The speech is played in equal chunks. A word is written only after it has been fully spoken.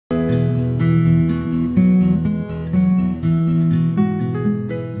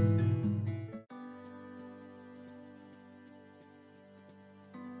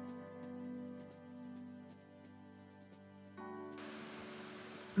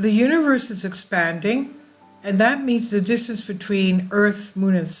The universe is expanding, and that means the distance between Earth,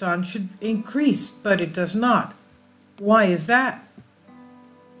 Moon, and Sun should increase, but it does not. Why is that?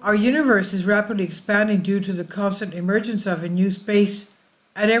 Our universe is rapidly expanding due to the constant emergence of a new space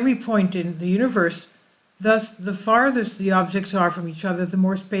at every point in the universe. Thus, the farthest the objects are from each other, the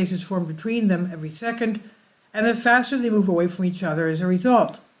more space is formed between them every second, and the faster they move away from each other as a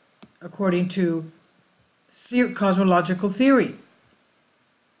result, according to cosmological theory.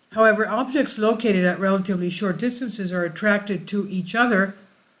 However, objects located at relatively short distances are attracted to each other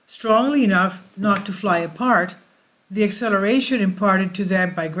strongly enough not to fly apart. The acceleration imparted to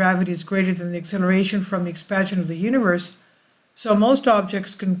them by gravity is greater than the acceleration from the expansion of the universe, so most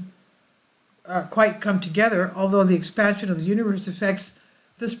objects can quite come together, although the expansion of the universe affects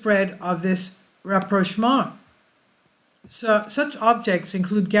the spread of this rapprochement. So, such objects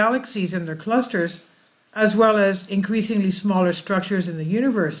include galaxies and their clusters, as well as increasingly smaller structures in the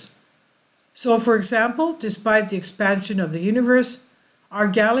universe. So, for example, despite the expansion of the universe, our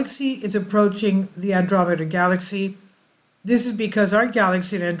galaxy is approaching the Andromeda galaxy. This is because our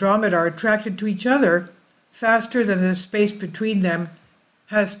galaxy and Andromeda are attracted to each other faster than the space between them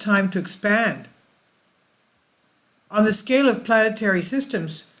has time to expand. On the scale of planetary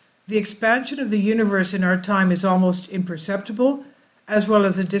systems, the expansion of the universe in our time is almost imperceptible, as well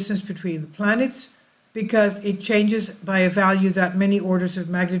as the distance between the planets, because it changes by a value that many orders of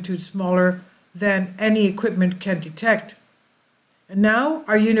magnitude smaller than any equipment can detect. And now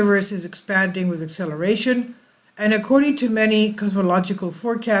our universe is expanding with acceleration, and according to many cosmological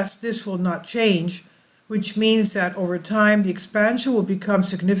forecasts, this will not change, which means that over time the expansion will become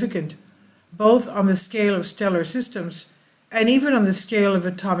significant, both on the scale of stellar systems and even on the scale of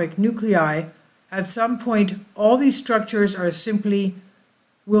atomic nuclei. At some point, all these structures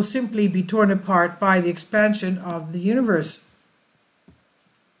will simply be torn apart by the expansion of the universe.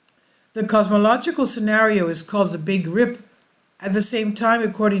 The cosmological scenario is called the Big Rip. At the same time,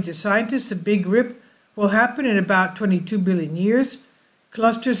 according to scientists, the Big Rip will happen in about 22 billion years.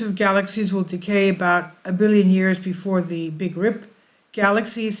 Clusters of galaxies will decay about 1 billion years before the Big Rip.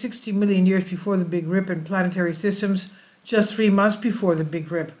 Galaxies 60 million years before the Big Rip, and planetary systems just 3 months before the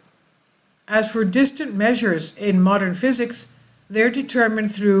Big Rip. As for distant measures in modern physics, they're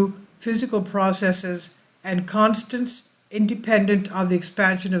determined through physical processes and constants independent of the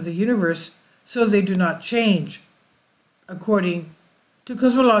expansion of the universe, so they do not change, according to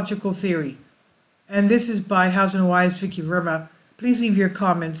cosmological theory. And this is by House and Wise Vicky Verma. Please leave your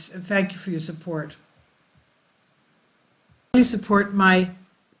comments, and thank you for your support. Please support my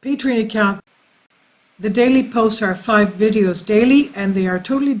Patreon account. The daily posts are 5 videos daily, and they are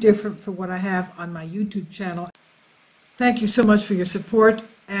totally different from what I have on my YouTube channel. Thank you so much for your support,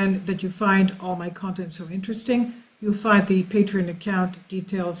 and that you find all my content so interesting. You'll find the Patreon account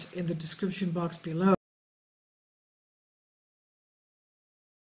details in the description box below.